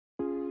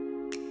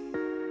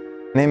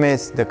My name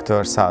is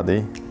Dr.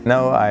 Saadi.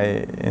 Now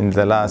in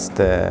the last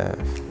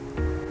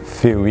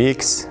few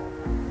weeks,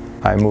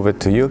 I moved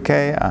to UK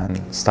and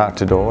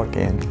started to work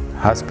in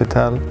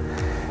hospital,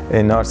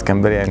 in North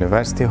Cumbria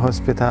University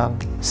Hospital.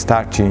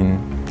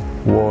 Starting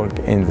work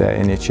in the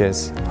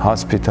NHS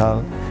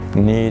hospital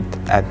need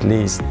at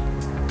least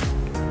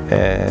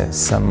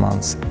some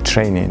months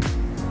training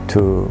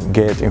to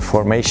get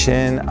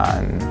information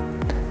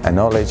and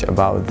knowledge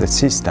about the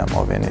system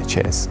of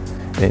NHS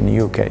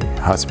in UK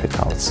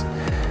hospitals.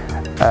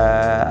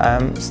 I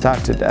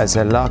started as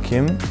a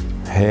locum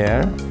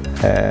here.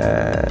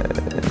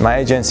 My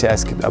agency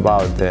asked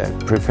about the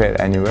prefer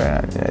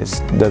anywhere.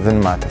 It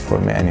doesn't matter for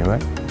me anywhere.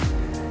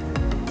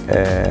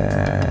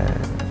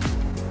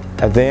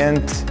 At the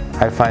end,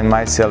 I find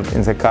myself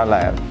in the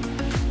Carlisle.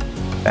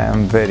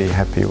 I'm very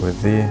happy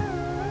with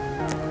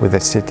the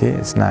city.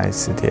 It's a nice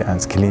city and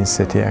clean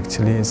city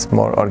actually. It's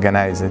more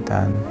organized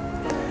and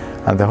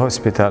the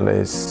hospital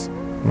is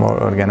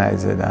more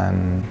organized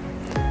and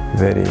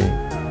very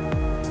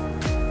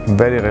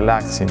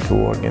relaxing to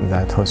work in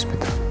that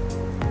hospital.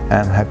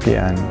 I'm happy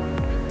and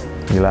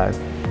glad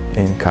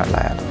in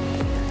Carlisle.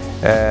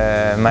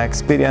 My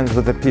experience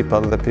with the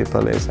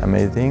people is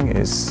amazing.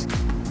 It's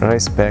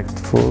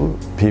respectful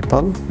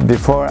people.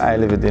 Before I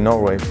lived in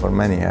Norway for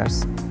many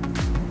years.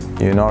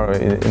 You know,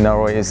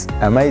 Norway is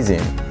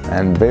amazing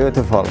and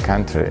beautiful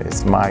country.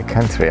 It's my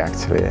country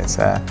actually.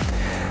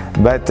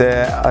 But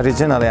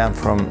originally I'm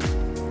from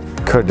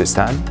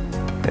Kurdistan,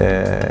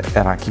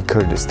 Iraqi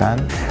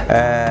Kurdistan.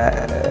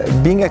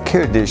 Being a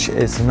Kurdish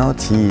is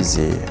not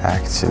easy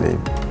actually.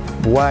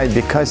 Why?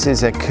 Because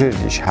it's a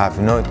Kurdish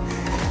have not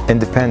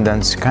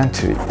independent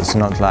country. It's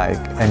not like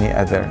any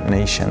other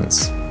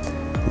nations.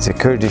 It's a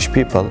Kurdish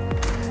people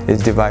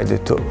is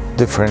divided to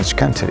different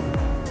country.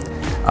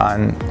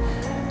 And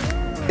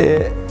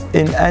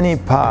in any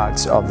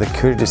parts of the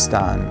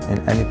Kurdistan, in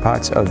any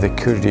parts of the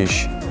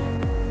Kurdish,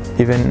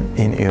 even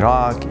in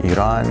Iraq,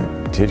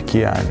 Iran,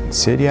 Turkey and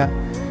Syria,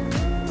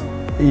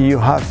 you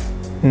have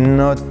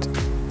not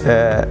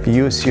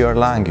use your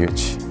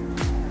language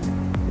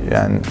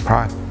and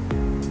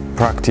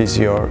practice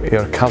your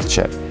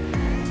culture.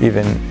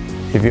 Even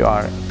if you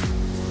are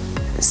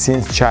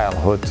since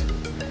childhood,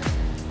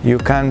 you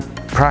can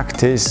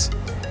practice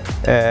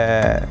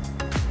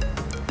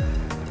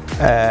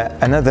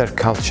another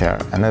culture,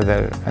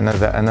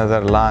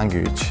 another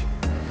language.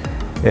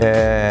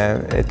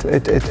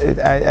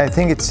 I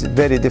think it's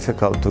very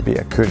difficult to be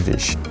a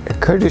Kurdish.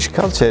 Kurdish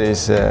culture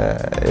is,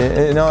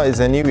 is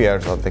a New Year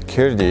of the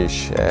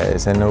Kurdish.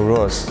 It's a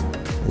Nowruz.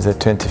 It's the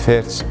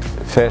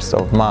 21st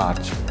of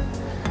March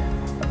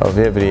of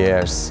every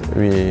year.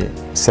 We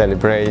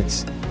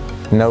celebrate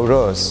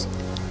Nowruz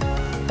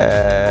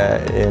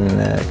in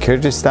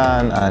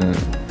Kurdistan and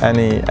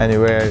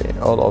anywhere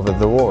all over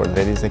the world.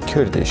 There is a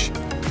Kurdish,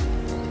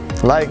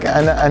 like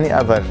any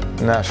other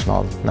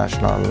national.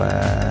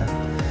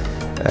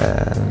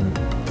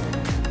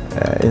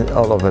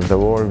 All over the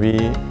world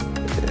we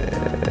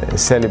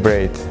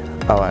celebrate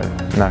our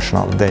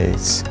national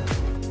days.